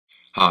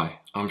Hi,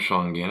 I'm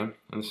Sean Gannon,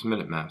 and this is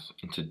Minute Math,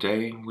 and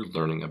today we're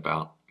learning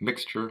about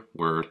mixture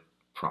word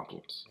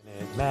problems.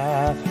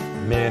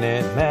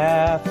 Minute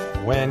Math,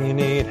 when you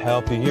need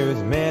help you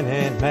use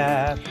Minute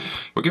Math.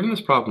 We're given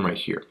this problem right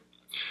here.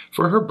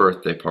 For her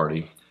birthday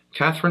party,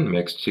 Kathryn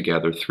mixed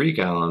together 3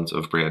 gallons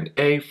of brand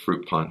A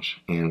fruit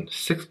punch and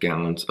 6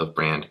 gallons of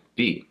brand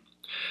B.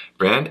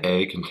 Brand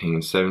A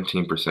contains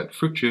 17%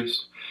 fruit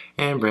juice,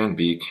 and brand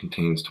B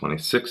contains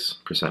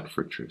 26%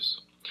 fruit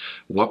juice.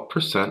 What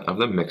percent of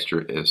the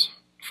mixture is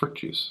fruit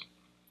juice?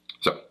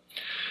 So,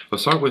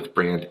 let's start with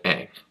brand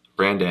A.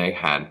 Brand A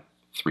had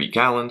 3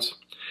 gallons,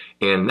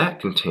 and that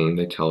contained,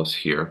 they tell us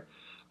here,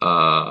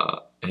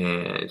 17%.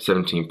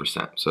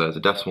 So that's a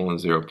decimal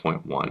is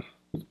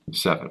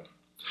 0.17.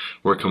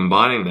 We're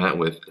combining that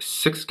with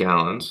 6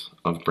 gallons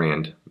of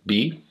brand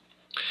B,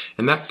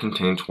 and that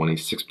contained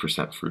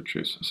 26% fruit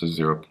juice, so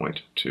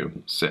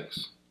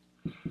 0.26.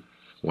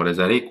 What does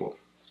that equal?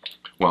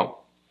 Well,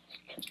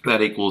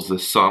 that equals the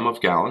sum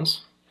of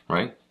gallons,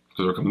 right?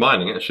 Because we're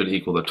combining it, it should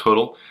equal the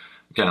total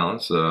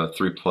gallons,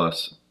 3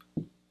 plus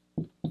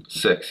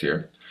 6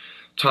 here,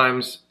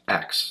 times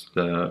X,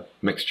 the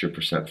mixture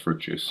percent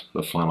fruit juice,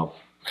 the final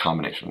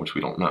combination, which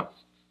we don't know.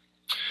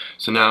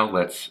 So now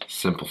let's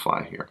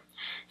simplify here.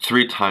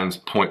 3 times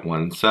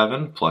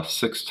 0.17 plus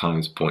 6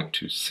 times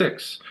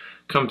 0.26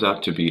 comes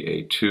out to be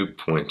a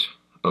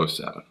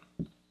 2.07.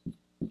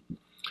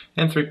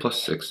 And 3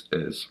 plus 6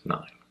 is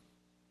 9.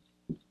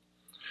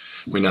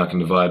 We now can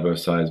divide both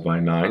sides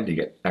by 9 to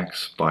get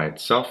x by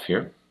itself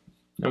here.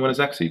 And what does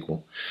x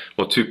equal?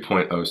 Well,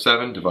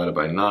 2.07 divided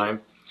by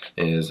 9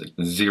 is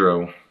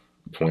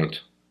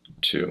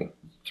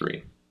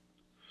 0.23.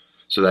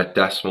 So that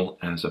decimal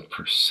as a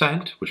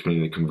percent, which we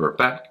need to convert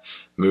back,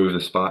 move the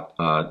spot,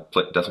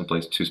 decimal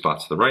place 2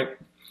 spots to the right.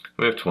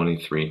 We have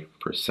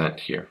 23%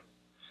 here.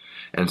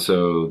 And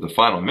so the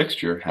final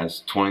mixture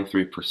has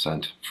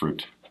 23%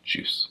 fruit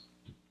juice.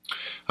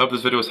 I hope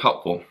this video was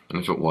helpful, and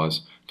if it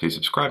was, please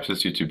subscribe to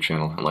this YouTube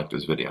channel and like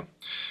this video.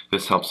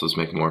 This helps us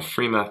make more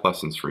free math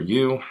lessons for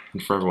you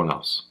and for everyone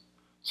else.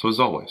 So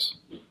as always,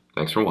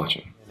 thanks for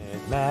watching.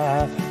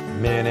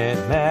 Minute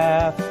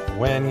Math,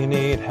 when you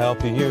need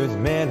help you use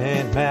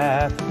Minute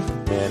Math.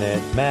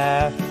 Minute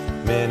Math,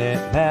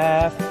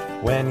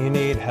 when you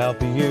need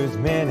help you use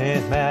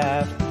Minute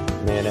Math.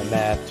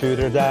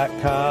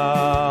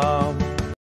 MinuteMathTutor.com